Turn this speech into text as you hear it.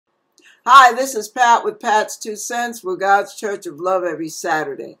Hi, this is Pat with Pat's 2 Cents. We're God's Church of Love every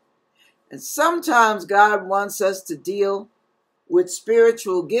Saturday. And sometimes God wants us to deal with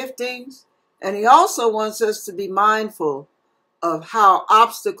spiritual giftings, and He also wants us to be mindful of how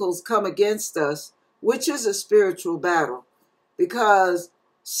obstacles come against us, which is a spiritual battle, because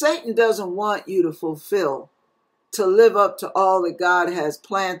Satan doesn't want you to live up to all that God has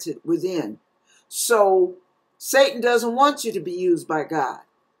planted within. So Satan doesn't want you to be used by God.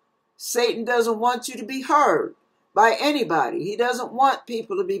 Satan doesn't want you to be heard by anybody. He doesn't want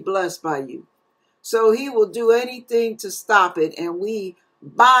people to be blessed by you. So he will do anything to stop it, and we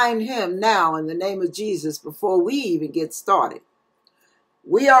bind him now in the name of Jesus before we even get started.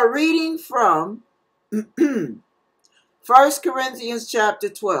 We are reading from 1 Corinthians chapter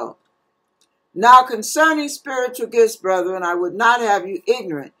 12. Now concerning spiritual gifts, brethren, I would not have you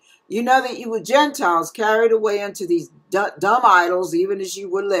ignorant. You know that you were Gentiles carried away unto these dumb idols, even as you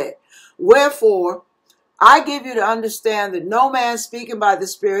were led. Wherefore, I give you to understand that no man speaking by the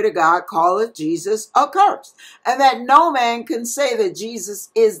Spirit of God calleth Jesus accursed, and that no man can say that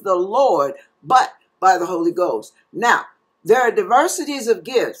Jesus is the Lord, but by the Holy Ghost. Now, there are diversities of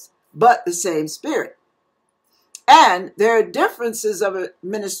gifts, but the same Spirit. And there are differences of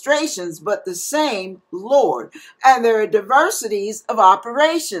administrations, but the same Lord. And there are diversities of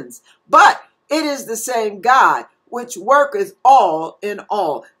operations, but it is the same God, which worketh all in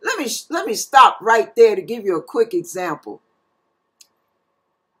all. Let me stop right there to give you a quick example.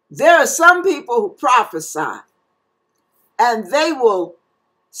 There are some people who prophesy, and they will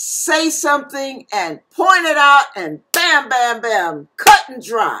say something and point it out, and bam, bam, bam, cut and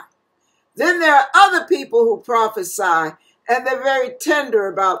dry. Then there are other people who prophesy, and they're very tender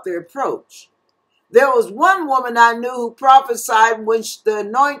about their approach. There was one woman I knew who prophesied when the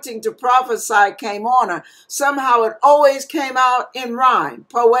anointing to prophesy came on her. Somehow it always came out in rhyme,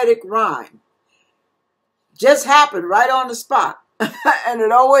 poetic rhyme. Just happened right on the spot. And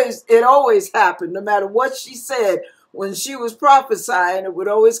it always happened, no matter what she said. When she was prophesying, it would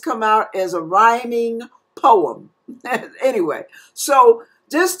always come out as a rhyming poem. Anyway, so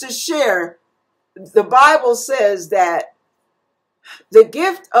just to share, the Bible says that the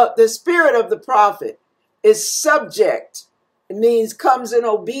gift of the spirit of the prophet is subject. It means comes in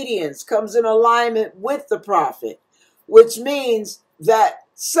obedience, comes in alignment with the prophet, which means that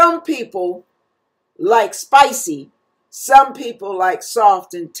some people like spicy, some people like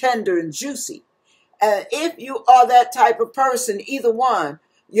soft and tender and juicy. And if you are that type of person, either one,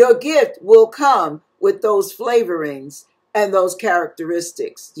 your gift will come with those flavorings and those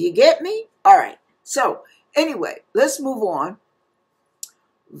characteristics. You get me? All right. So anyway, let's move on.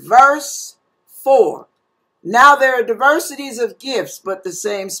 Verse 4. Now there are diversities of gifts, but the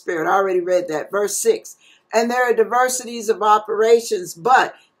same Spirit. I already read that. Verse 6. And there are diversities of operations,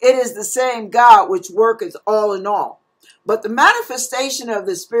 but it is the same God which worketh all in all. But the manifestation of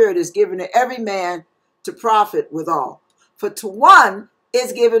the Spirit is given to every man to profit withal. For to one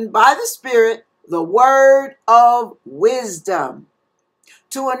is given by the Spirit the word of wisdom,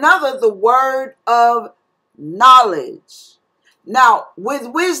 to another the word of knowledge. Now, with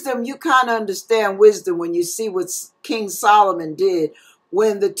wisdom, you kind of understand wisdom when you see what King Solomon did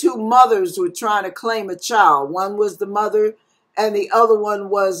when the two mothers were trying to claim a child. One was the mother and the other one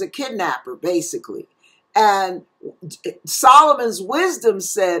was a kidnapper, basically. And Solomon's wisdom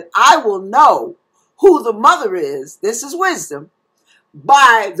said, I will know who the mother is, this is wisdom,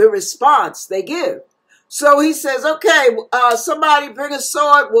 by the response they give. So he says, okay, somebody bring a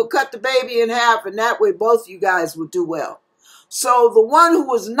sword, we'll cut the baby in half, and that way both you guys will do well. So the one who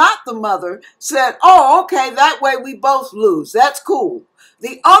was not the mother said, oh, okay, that way we both lose. That's cool.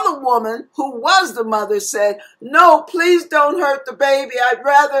 The other woman who was the mother said, no, please don't hurt the baby. I'd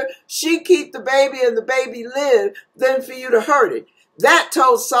rather she keep the baby and the baby live than for you to hurt it. That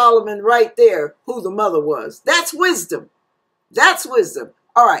told Solomon right there who the mother was. That's wisdom. That's wisdom.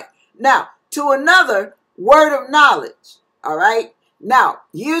 All right. Now, to another, word of knowledge. All right. Now,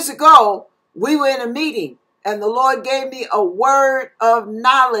 years ago, we were in a meeting and the Lord gave me a word of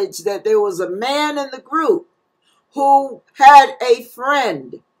knowledge that there was a man in the group who had a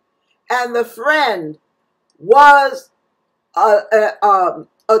friend, and the friend was a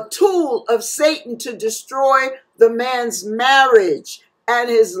tool of Satan to destroy the man's marriage and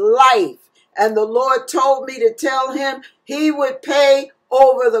his life. And the Lord told me to tell him he would pay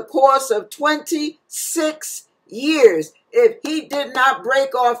over the course of 26 years if he did not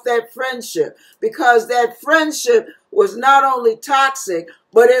break off that friendship, because that friendship was not only toxic,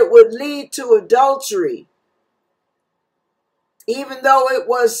 but it would lead to adultery. Even though it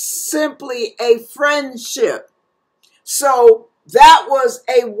was simply a friendship. So That was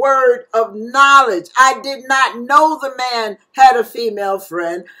a word of knowledge. I did not know the man had a female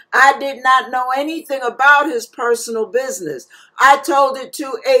friend. I did not know anything about his personal business. I told it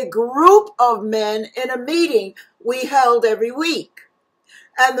to a group of men in a meeting we held every week.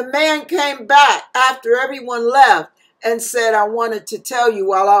 And the man came back after everyone left and said, I wanted to tell you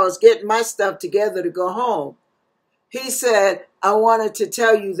while I was getting my stuff together to go home. He said, I wanted to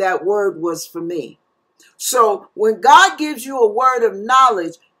tell you that word was for me. So when God gives you a word of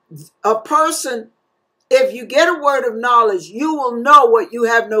knowledge, a person, if you get a word of knowledge, you will know what you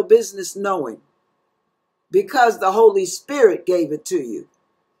have no business knowing because the Holy Spirit gave it to you.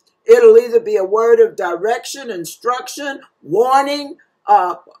 It'll either be a word of direction, instruction, warning,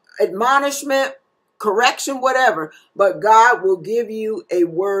 admonishment, correction, whatever, but God will give you a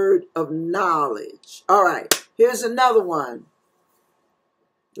word of knowledge. All right, here's another one.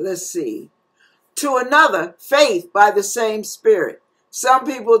 Let's see. To another, faith by the same Spirit. Some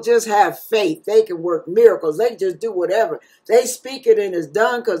people just have faith. They can work miracles. They just do whatever. They speak it and it's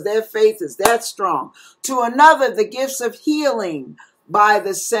done because their faith is that strong. To another, the gifts of healing by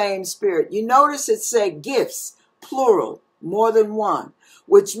the same Spirit. You notice it said gifts, plural, more than one,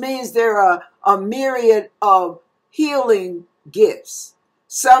 which means there are a myriad of healing gifts.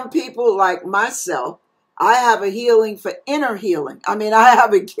 Some people, like myself, I have a healing for inner healing. I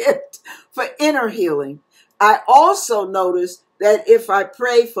have a gift for inner healing. I also notice that if I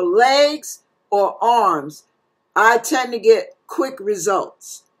pray for legs or arms, I tend to get quick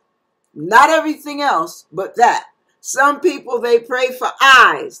results. Not everything else, but that. Some people, they pray for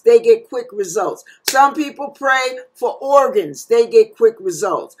eyes, they get quick results. Some people pray for organs, they get quick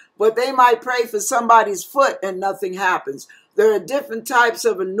results. But they might pray for somebody's foot and nothing happens. There are different types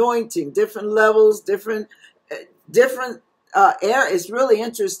of anointing, different levels, different air. It's really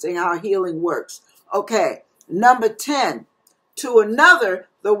interesting how healing works. Okay, number 10. To another,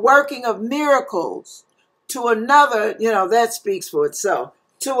 the working of miracles. To another, that speaks for itself.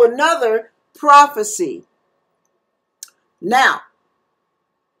 To another, prophecy. Now,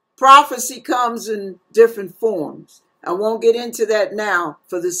 prophecy comes in different forms. I won't get into that now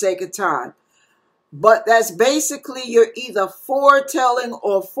for the sake of time. But that's basically you're either foretelling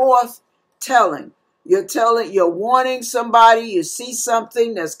or forthtelling. You're warning somebody, you see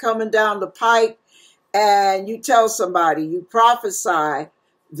something that's coming down the pike, and you tell somebody, you prophesy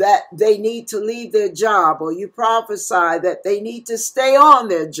that they need to leave their job, or you prophesy that they need to stay on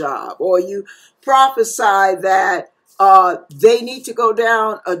their job, or you prophesy that they need to go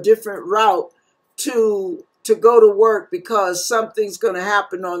down a different route to go to work because something's going to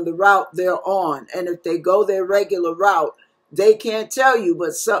happen on the route they're on. And if they go their regular route, they can't tell you,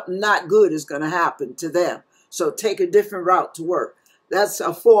 but something not good is going to happen to them. So take a different route to work. That's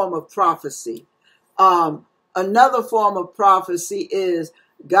a form of prophecy. Another form of prophecy is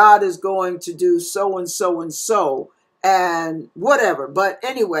God is going to do so and so and so and whatever. But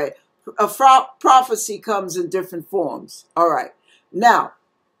anyway, a prophecy comes in different forms. All right. Now,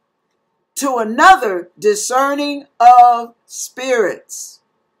 to another, discerning of spirits.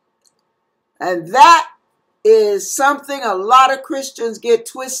 And that is something a lot of Christians get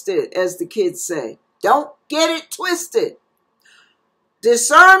twisted, as the kids say. Don't get it twisted.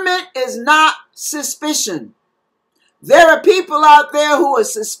 Discernment is not suspicion. There are people out there who are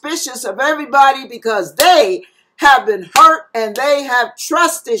suspicious of everybody because they have been hurt and they have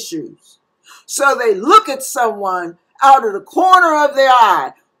trust issues. So they look at someone out of the corner of their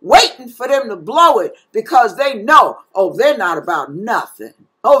eye, waiting for them to blow it because they know, oh, they're not about nothing.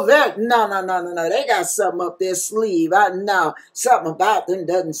 Oh, no. They got something up their sleeve. I know something about them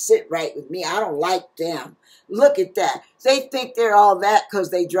doesn't sit right with me. I don't like them. Look at that. They think they're all that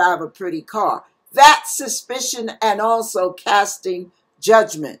because they drive a pretty car. That's suspicion and also casting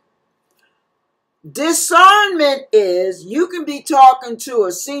judgment. Discernment is you can be talking to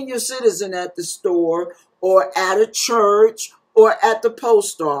a senior citizen at the store or at a church or at the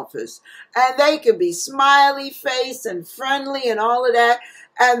post office, and they can be smiley face and friendly and all of that,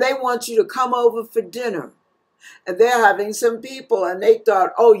 and they want you to come over for dinner. And they're having some people, and they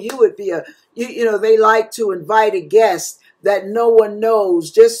thought, oh, you would be they like to invite a guest that no one knows,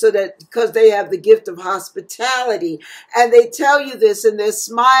 just so that, because they have the gift of hospitality. And they tell you this, and they're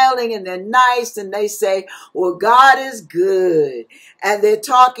smiling, and they're nice, and they say, well, God is good. And they're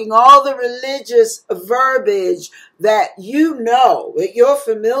talking all the religious verbiage that that you're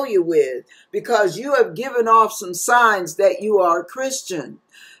familiar with, because you have given off some signs that you are a Christian.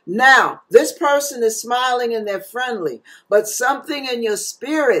 Now, this person is smiling and they're friendly, but something in your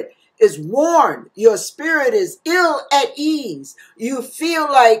spirit is worn. Your spirit is ill at ease. You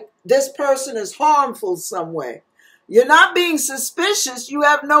feel like this person is harmful some way. You're not being suspicious. You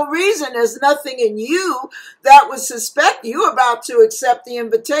have no reason. There's nothing in you that would suspect you about to accept the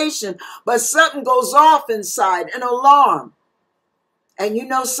invitation. But something goes off inside, an alarm. And you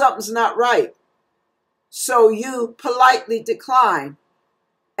know something's not right. So you politely decline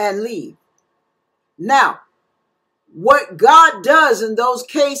and leave. Now, what God does in those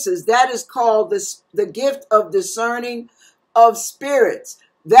cases, that is called the gift of discerning of spirits.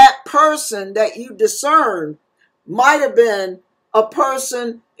 That person that you discern might have been a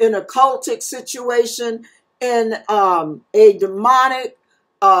person in a cultic situation, in a demonic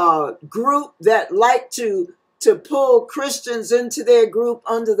group that like to pull Christians into their group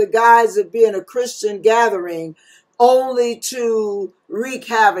under the guise of being a Christian gathering, only to wreak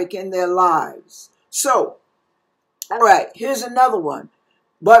havoc in their lives. So, all right, here's another one.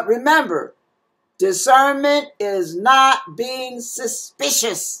 But remember, discernment is not being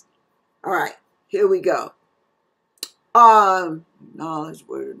suspicious. All right, here we go. Knowledge,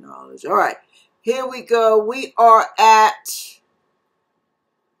 word of knowledge. All right, here we go. We are at,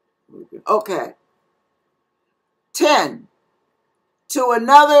 okay, 10. To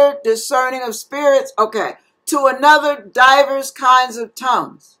another discerning of spirits. Okay, to another divers kinds of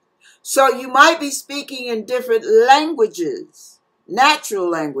tongues. So you might be speaking in different languages, natural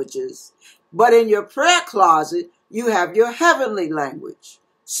languages, but in your prayer closet, you have your heavenly language.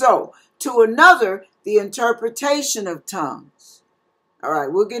 So, to another, the interpretation of tongues. All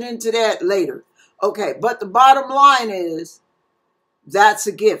right, we'll get into that later. Okay, but the bottom line is, that's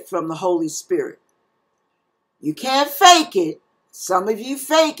a gift from the Holy Spirit. You can't fake it. Some of you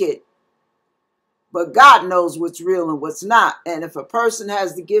fake it. But God knows what's real and what's not. And if a person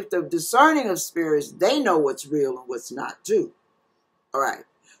has the gift of discerning of spirits, they know what's real and what's not too. All right.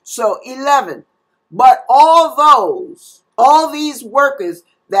 So 11. But all these workers,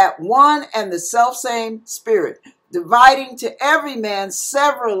 that one and the selfsame Spirit, dividing to every man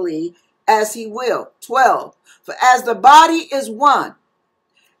severally as he will. 12. For as the body is one,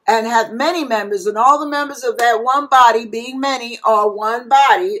 and hath many members, and all the members of that one body, being many, are one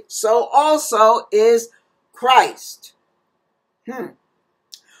body, so also is Christ.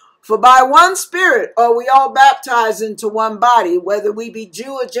 For by one Spirit are we all baptized into one body, whether we be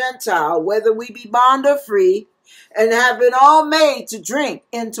Jew or Gentile, whether we be bond or free, and have been all made to drink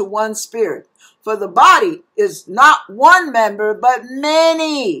into one Spirit. For the body is not one member, but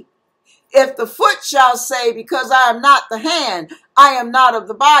many. If the foot shall say, because I am not the hand, I am not of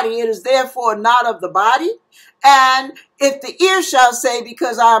the body, it is therefore not of the body. And if the ear shall say,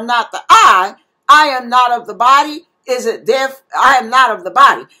 because I am not the eye, I am not of the body, I am not of the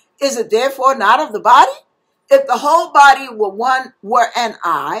body. Is it therefore not of the body? If the whole body were an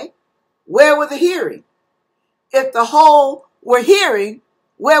eye, where were the hearing? If the whole were hearing,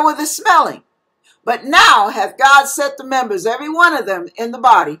 where were the smelling? But now hath God set the members, every one of them, in the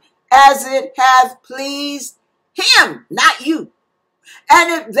body, as it hath pleased him, not you.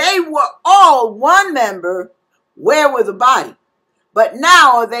 And if they were all one member, where were the body? But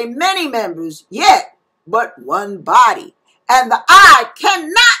now are they many members, yet but one body. And the eye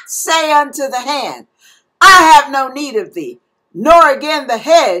cannot say unto the hand, I have no need of thee, nor again the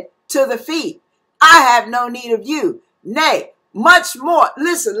head to the feet, I have no need of you. Nay, much more.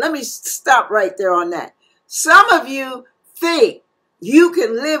 Listen, let me stop right there on that. Some of you think you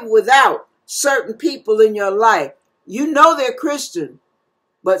can live without certain people in your life. You know they're Christian,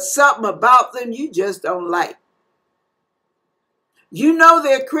 but something about them you just don't like. You know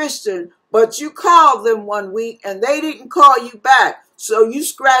they're Christian, but you called them one week and they didn't call you back, so you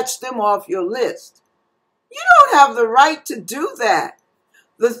scratched them off your list. You don't have the right to do that.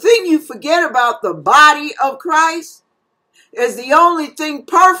 The thing you forget about the body of Christ is the only thing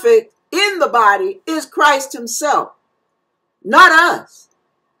perfect in the body is Christ himself, not us.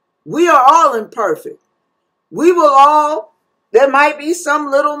 We are all imperfect. We will all, there might be some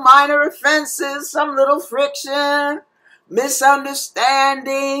little minor offenses, some little friction,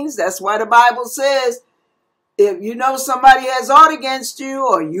 misunderstandings. That's why the Bible says, if you know somebody has aught against you,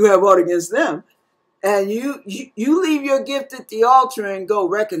 or you have aught against them, and you leave your gift at the altar and go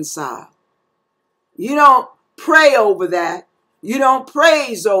reconcile. You don't pray over that. You don't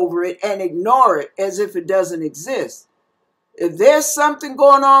praise over it and ignore it as if it doesn't exist. If there's something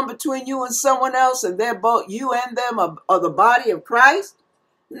going on between you and someone else, and they're both, you and them are the body of Christ,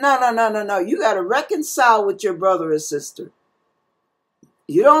 no. You got to reconcile with your brother or sister.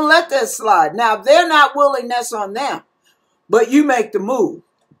 You don't let that slide. Now, if they're not willing, that's on them. But you make the move.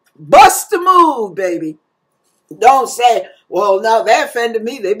 Bust the move, baby. Don't say, well, now they offended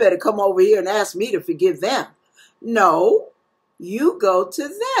me. They better come over here and ask me to forgive them. No, you go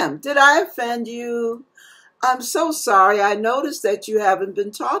to them. Did I offend you? I'm so sorry. I noticed that you haven't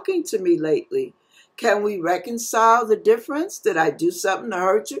been talking to me lately. Can we reconcile the difference? Did I do something to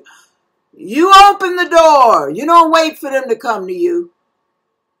hurt you? You open the door. You don't wait for them to come to you.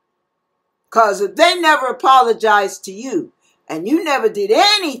 Because if they never apologized to you and you never did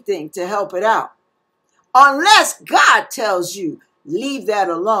anything to help it out, unless God tells you, leave that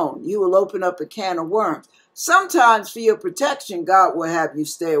alone, you will open up a can of worms. Sometimes for your protection, God will have you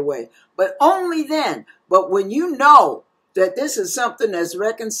stay away, but only then. But when you know that this is something that's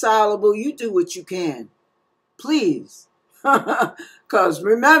reconcilable, you do what you can. Please. Because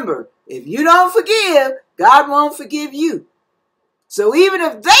remember, if you don't forgive, God won't forgive you. So even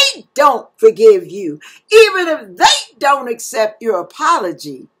if they don't forgive you, even if they don't accept your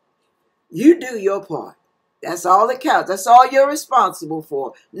apology, you do your part. That's all that counts. That's all you're responsible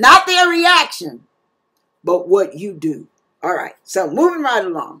for. Not their reaction, but what you do. All right. So moving right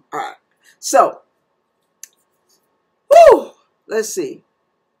along. All right. So, let's see.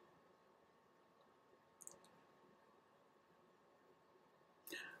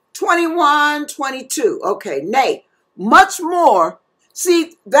 (21, 22). Okay. Nay, much more.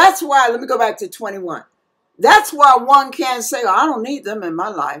 See, that's why, let me go back to 21. That's why one can't say, oh, I don't need them in my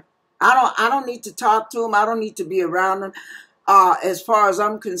life. I don't need to talk to them. I don't need to be around them. As far as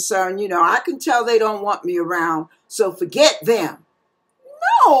I'm concerned, I can tell they don't want me around. So forget them.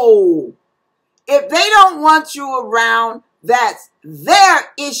 No. If they don't want you around, that's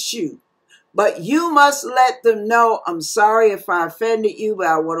their issue. But you must let them know, I'm sorry if I offended you, but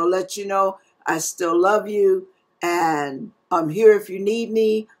I want to let you know I still love you and I'm here if you need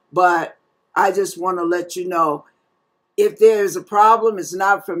me. But I just want to let you know, if there's a problem, it's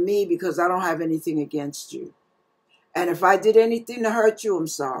not from me because I don't have anything against you. And if I did anything to hurt you, I'm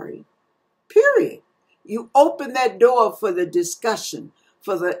sorry. Period. You open that door for the discussion,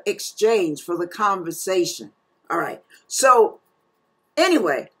 for the exchange, for the conversation. All right. So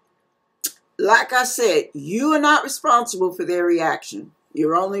anyway, like I said, you are not responsible for their reaction.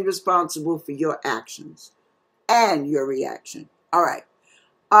 You're only responsible for your actions and your reaction. All right.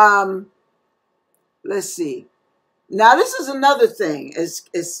 Let's see. Now, this is another thing.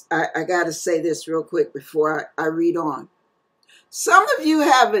 I got to say this real quick before I read on. Some of you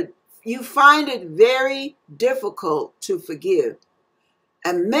you find it very difficult to forgive.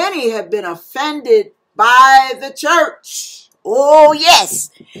 And many have been offended by the church. Oh,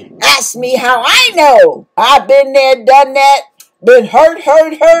 yes. Ask me how I know. I've been there, done that, been hurt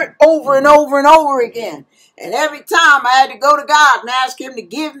over and over and over again. And every time I had to go to God and ask him to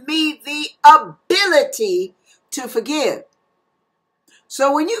give me the ability to forgive.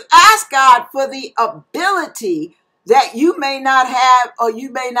 So when you ask God for the ability that you may not have, or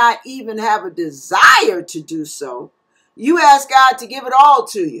you may not even have a desire to do so, you ask God to give it all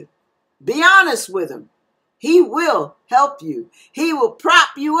to you. Be honest with him. He will help you. He will prop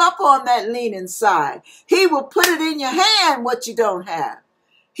you up on that leaning side. He will put it in your hand what you don't have.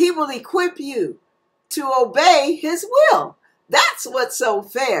 He will equip you to obey his will. That's what's so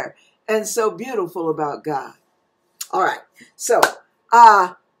fair and so beautiful about God. All right. So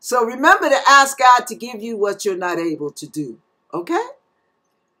remember to ask God to give you what you're not able to do. Okay?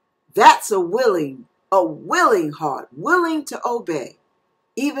 That's a willing heart, willing to obey,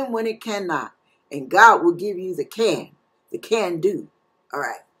 even when it cannot. And God will give you the can do. All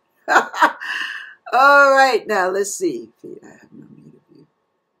right. All right. Now let's see. I have no need of you.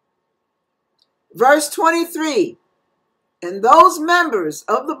 Verse 23. And those members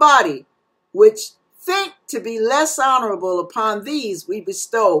of the body which think to be less honorable, upon these we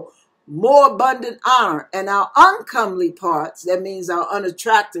bestow more abundant honor, and our uncomely parts, that means our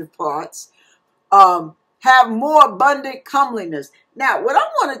unattractive parts, have more abundant comeliness. Now, what I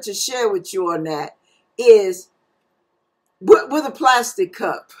wanted to share with you on that is with a plastic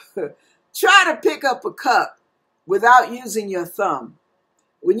cup. Try to pick up a cup without using your thumb.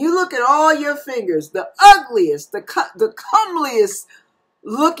 When you look at all your fingers, the ugliest, the comeliest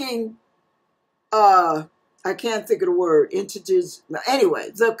looking, I can't think of the word, integers.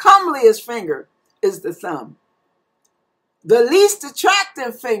 Anyway, the comeliest finger is the thumb. The least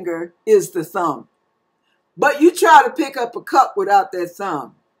attractive finger is the thumb. But you try to pick up a cup without that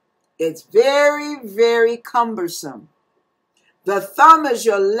thumb. It's very, very cumbersome. The thumb is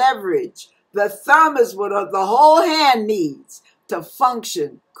your leverage. The thumb is what the whole hand needs to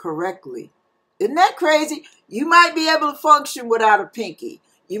function correctly. Isn't that crazy? You might be able to function without a pinky.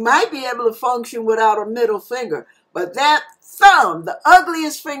 You might be able to function without a middle finger. But that thumb, the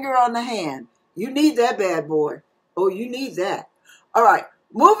ugliest finger on the hand, you need that bad boy. Oh, you need that. All right,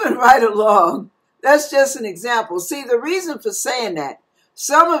 moving right along. That's just an example. See, the reason for saying that,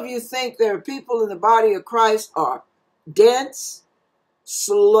 Some of you think there are people in the body of Christ are dense,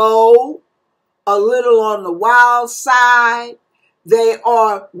 slow, a little on the wild side. They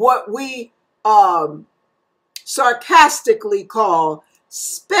are what we sarcastically call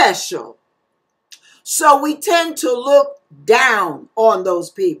special. So we tend to look down on those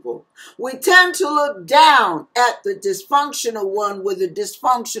people. We tend to look down at the dysfunctional one with a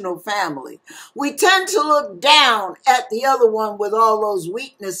dysfunctional family. We tend to look down at the other one with all those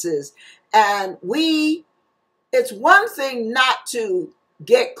weaknesses. And it's one thing not to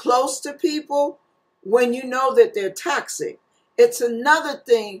get close to people when you know that they're toxic. It's another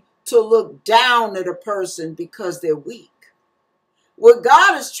thing to look down at a person because they're weak. What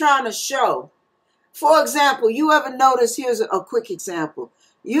God is trying to show, for example, you ever notice, here's a quick example.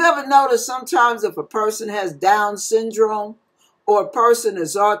 You ever notice sometimes if a person has Down syndrome or a person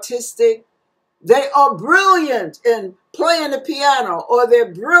is autistic, they are brilliant in playing the piano, or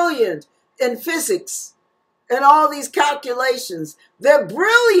they're brilliant in physics and all these calculations. They're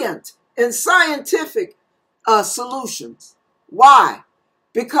brilliant in scientific solutions. Why?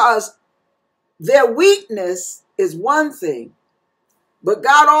 Because their weakness is one thing, but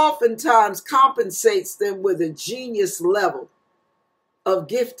God oftentimes compensates them with a genius level of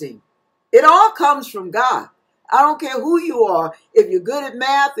gifting. It all comes from God. I don't care who you are. If you're good at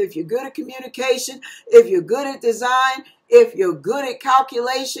math, if you're good at communication, if you're good at design, if you're good at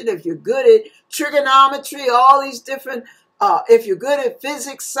calculation, if you're good at trigonometry, all these different, if you're good at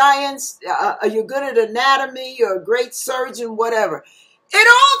physics, science, you're good at anatomy, you're a great surgeon, whatever. It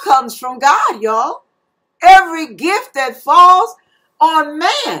all comes from God, y'all. Every gift that falls on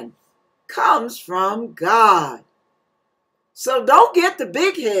man comes from God. So don't get the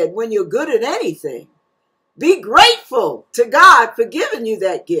big head when you're good at anything. Be grateful to God for giving you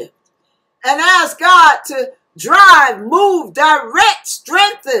that gift. And ask God to drive, move, direct,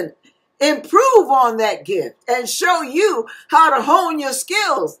 strengthen, improve on that gift, and show you how to hone your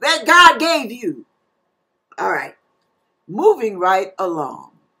skills that God gave you. All right. Moving right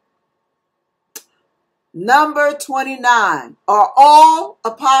along. Number 29. Are all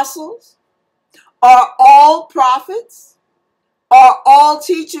apostles? Are all prophets? Are all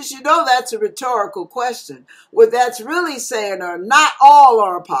teachers? You know that's a rhetorical question. What that's really saying are not all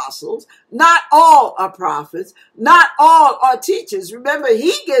are apostles, not all are prophets, not all are teachers. Remember,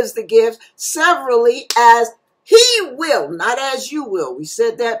 he gives the gift severally as he will, not as you will. We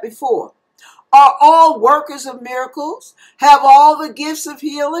said that before. Are all workers of miracles? Have all the gifts of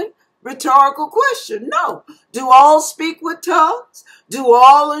healing? Rhetorical question. No. Do all speak with tongues? Do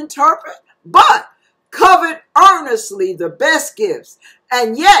all interpret? But covet earnestly the best gifts,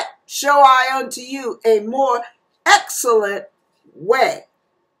 and yet show I unto you a more excellent way.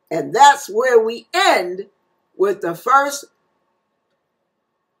 And that's where we end with the first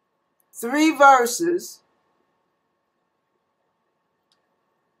 3 verses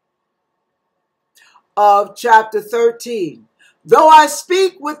of chapter 13. Though I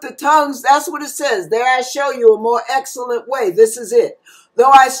speak with the tongues, that's what it says. There I show you a more excellent way. This is it.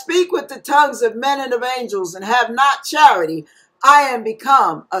 Though I speak with the tongues of men and of angels and have not charity, I am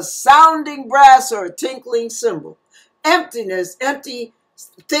become a sounding brass or a tinkling cymbal. Empty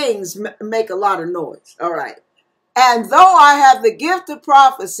things make a lot of noise. All right. And though I have the gift of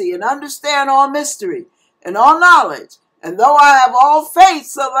prophecy and understand all mystery and all knowledge, and though I have all faith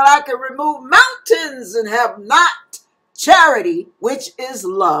so that I can remove mountains and have not charity, which is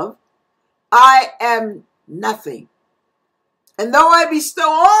love, I am nothing. And though I bestow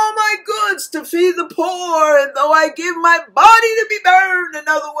all my goods to feed the poor, and though I give my body to be burned, in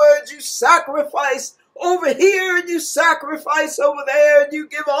other words, you sacrifice over here and you sacrifice over there and you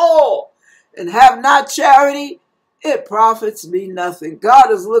give all, and have not charity, it profits me nothing.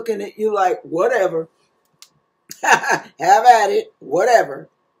 God is looking at you like, whatever. Have at it, whatever.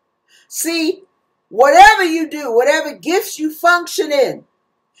 See, whatever you do, whatever gifts you function in,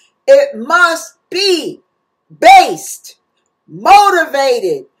 it must be based,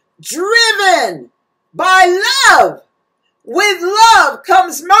 motivated, driven by love. With love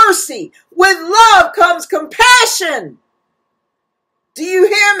comes mercy. With love comes compassion. Do you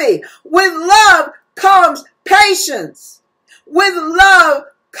hear me? With love comes patience. With love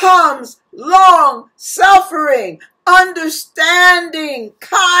comes long suffering, understanding,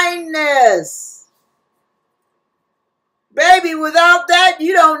 kindness. Baby, without that,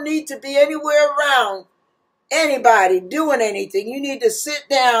 you don't need to be anywhere around anybody doing anything. You need to sit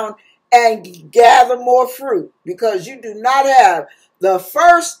down and gather more fruit, because you do not have the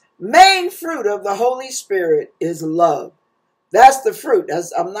first main fruit of the Holy Spirit is love. That's the fruit.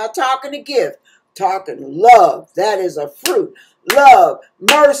 I'm not talking a gift. Talking love, that is a fruit. Love,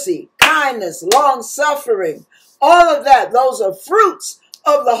 mercy, kindness, long suffering, all of that, those are fruits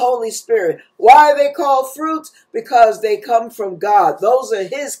of the Holy Spirit. Why are they called fruits? Because they come from God. Those are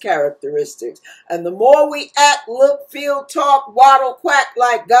his characteristics. And the more we act, look, feel, talk, waddle, quack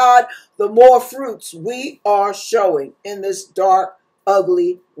like God, the more fruits we are showing in this dark,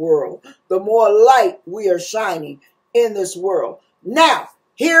 ugly world. The more light we are shining in this world. Now,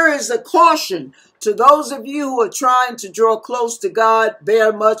 here is a caution to those of you who are trying to draw close to God,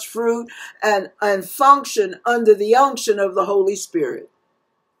 bear much fruit, and function under the unction of the Holy Spirit.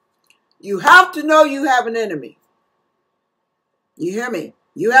 You have to know you have an enemy. You hear me?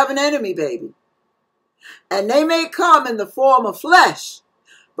 You have an enemy, baby. And they may come in the form of flesh,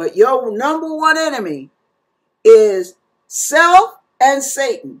 but your number one enemy is self and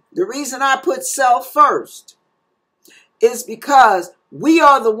Satan. The reason I put self first is because we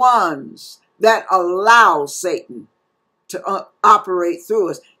are the ones that allow Satan to operate through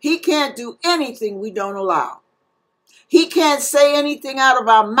us. He can't do anything we don't allow. He can't say anything out of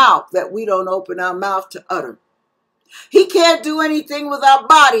our mouth that we don't open our mouth to utter. He can't do anything with our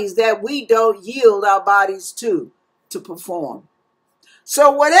bodies that we don't yield our bodies to perform.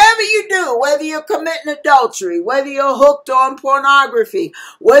 So whatever you do, whether you're committing adultery, whether you're hooked on pornography,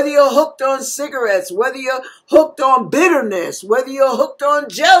 whether you're hooked on cigarettes, whether you're hooked on bitterness, whether you're hooked on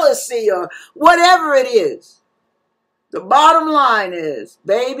jealousy or whatever it is, the bottom line is,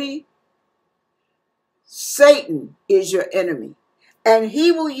 baby, Satan is your enemy. And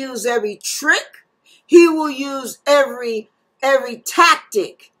he will use every trick. He will use every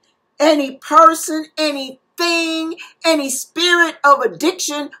tactic, any person, anything, any spirit of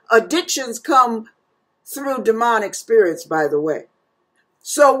addiction. Addictions come through demonic spirits, by the way.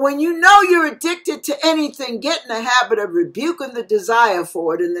 So when you know you're addicted to anything, get in the habit of rebuking the desire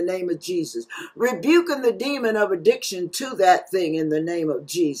for it in the name of Jesus. Rebuking the demon of addiction to that thing in the name of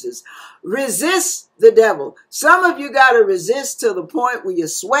Jesus. Resist the devil. Some of you got to resist to the point where you're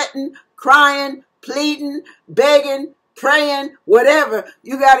sweating, crying, pleading, begging, praying, whatever.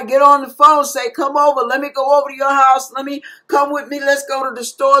 You got to get on the phone, say, come over, let me go over to your house, let me come with me, let's go to the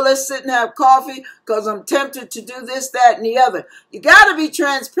store, let's sit and have coffee, because I'm tempted to do this, that, and the other. You got to be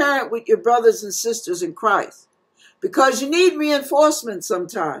transparent with your brothers and sisters in Christ, because you need reinforcement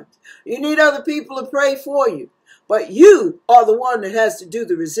sometimes. You need other people to pray for you. But you are the one that has to do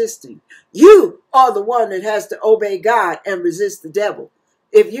the resisting. You are the one that has to obey God and resist the devil.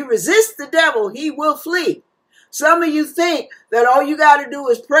 If you resist the devil, he will flee. Some of you think that all you got to do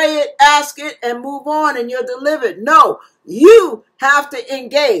is pray it, ask it, and move on and you're delivered. No, you have to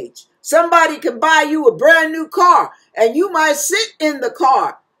engage. Somebody can buy you a brand new car and you might sit in the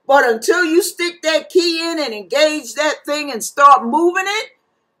car. But until you stick that key in and engage that thing and start moving it,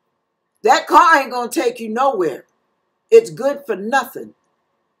 that car ain't going to take you nowhere. It's good for nothing.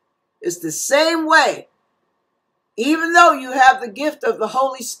 It's the same way. Even though you have the gift of the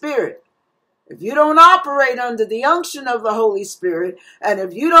Holy Spirit, if you don't operate under the unction of the Holy Spirit, and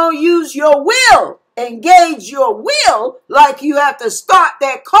if you don't use your will, engage your will, like you have to start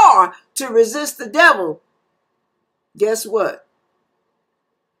that car to resist the devil, guess what?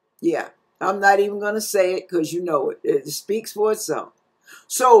 Yeah, I'm not even going to say it because you know it. It speaks for itself.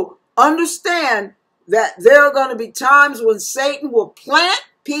 So understand that there are going to be times when Satan will plant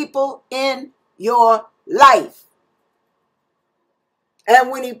people in your life.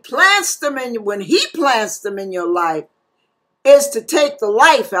 And when he plants them in your life, is to take the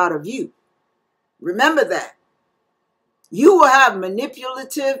life out of you. Remember that. You will have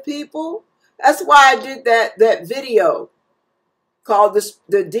manipulative people. That's why I did that video called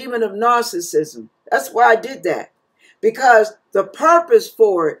the Demon of Narcissism. That's why I did that. Because the purpose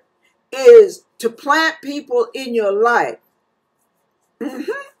for it is to plant people in your life.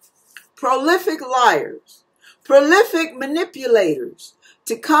 Prolific liars. Prolific manipulators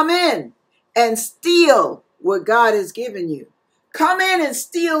to come in and steal what God has given you. Come in and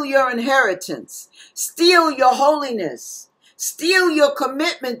steal your inheritance. Steal your holiness. Steal your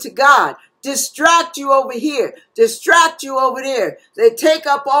commitment to God. Distract you over here. Distract you over there. They take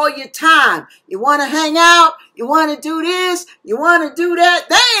up all your time. You want to hang out. You want to do this. You want to do that.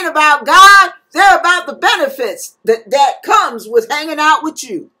 They ain't about God. They're about the benefits that comes with hanging out with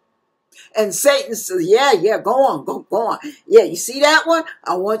you. And Satan says, yeah, go on. Yeah, you see that one?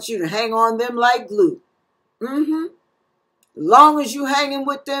 I want you to hang on them like glue. Long as you hanging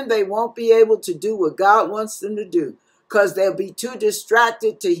with them, they won't be able to do what God wants them to do. Because they'll be too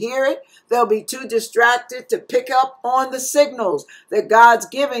distracted to hear it. They'll be too distracted to pick up on the signals that God's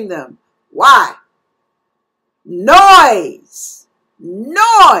giving them. Why? Noise.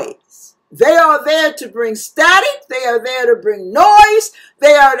 They are there to bring static. They are there to bring noise.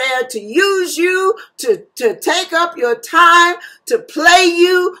 They are there to use you, to take up your time, to play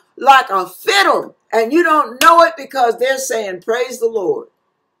you like a fiddle. And you don't know it because they're saying, praise the Lord.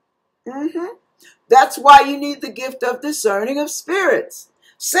 That's why you need the gift of discerning of spirits.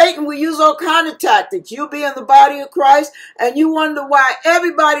 Satan will use all kind of tactics. You'll be in the body of Christ and you wonder why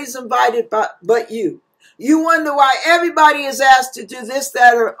everybody's invited but you. You wonder why everybody is asked to do this,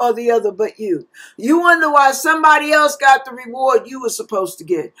 that, or the other but you. You wonder why somebody else got the reward you were supposed to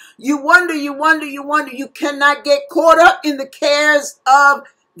get. You wonder. You cannot get caught up in the cares of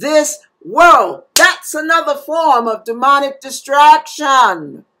this world. That's another form of demonic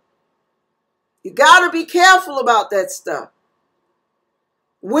distraction. You got to be careful about that stuff.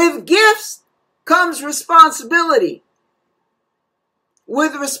 With gifts comes responsibility.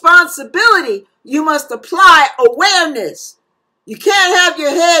 With responsibility, you must apply awareness. You can't have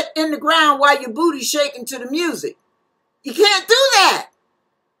your head in the ground while your booty's shaking to the music. You can't do that.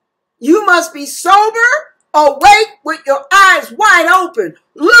 You must be sober, awake, with your eyes wide open,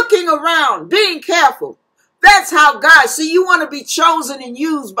 looking around, being careful. That's how God, see, you want to be chosen and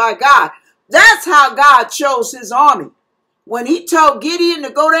used by God. That's how God chose his army. When he told Gideon to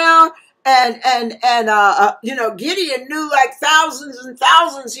go down and Gideon knew like thousands and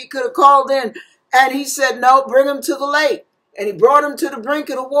thousands he could have called in. And he said, no, bring them to the lake. And he brought them to the brink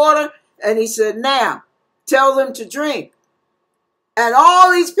of the water. And he said, now tell them to drink. And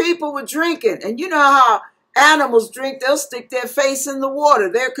all these people were drinking. And you know how animals drink, they'll stick their face in the water.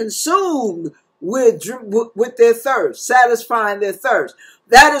 They're consumed with their thirst, satisfying their thirst.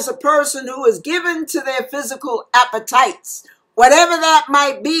 That is a person who is given to their physical appetites, whatever that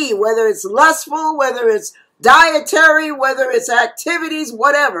might be, whether it's lustful, whether it's dietary, whether it's activities,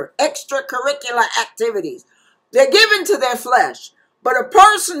 whatever, extracurricular activities. They're given to their flesh. But a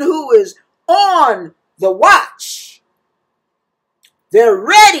person who is on the watch, they're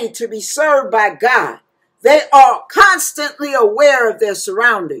ready to be served by God. They are constantly aware of their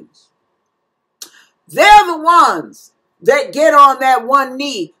surroundings. They're the ones that get on that one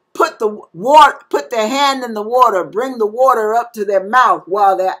knee, put their hand in the water, bring the water up to their mouth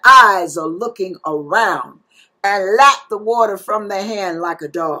while their eyes are looking around, and lap the water from their hand like a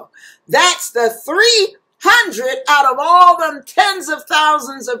dog. That's the 300 out of all them tens of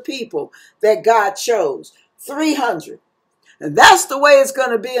thousands of people that God chose. 300. And that's the way it's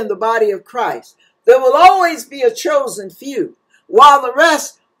going to be in the body of Christ. There will always be a chosen few, while the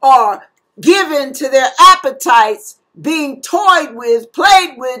rest are given to their appetites, being toyed with,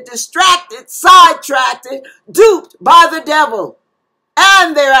 played with, distracted, sidetracked, duped by the devil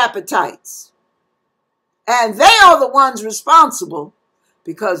and their appetites. And they are the ones responsible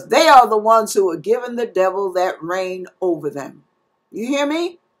because they are the ones who are given the devil that reign over them. You hear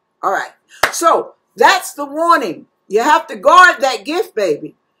me? All right. So that's the warning. You have to guard that gift,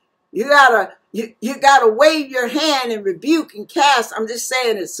 baby. You gotta wave your hand and rebuke and cast. I'm just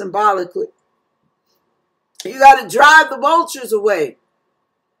saying it symbolically. You got to drive the vultures away.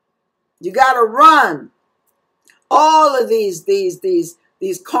 You got to run all of these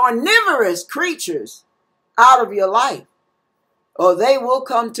carnivorous creatures out of your life, or they will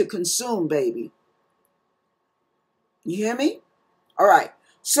come to consume, baby. You hear me? All right.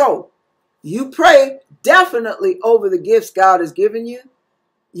 So you pray definitely over the gifts God has given you.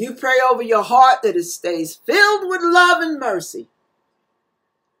 You pray over your heart that it stays filled with love and mercy.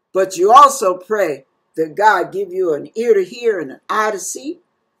 But you also pray that God give you an ear to hear and an eye to see,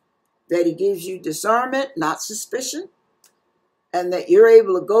 that he gives you discernment, not suspicion, and that you're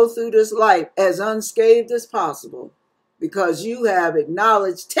able to go through this life as unscathed as possible because you have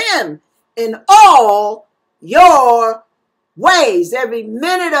acknowledged him in all your ways, every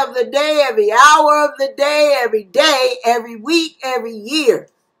minute of the day, every hour of the day, every week, every year.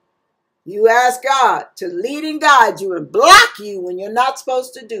 You ask God to lead and guide you and block you when you're not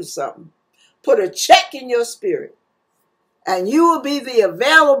supposed to do something. Put a check in your spirit, and you will be the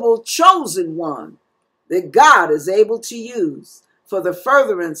available chosen one that God is able to use for the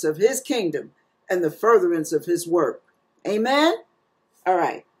furtherance of his kingdom and the furtherance of his work. Amen? All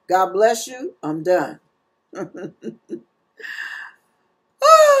right. God bless you. I'm done.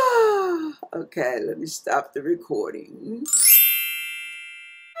 Okay, let me stop the recording.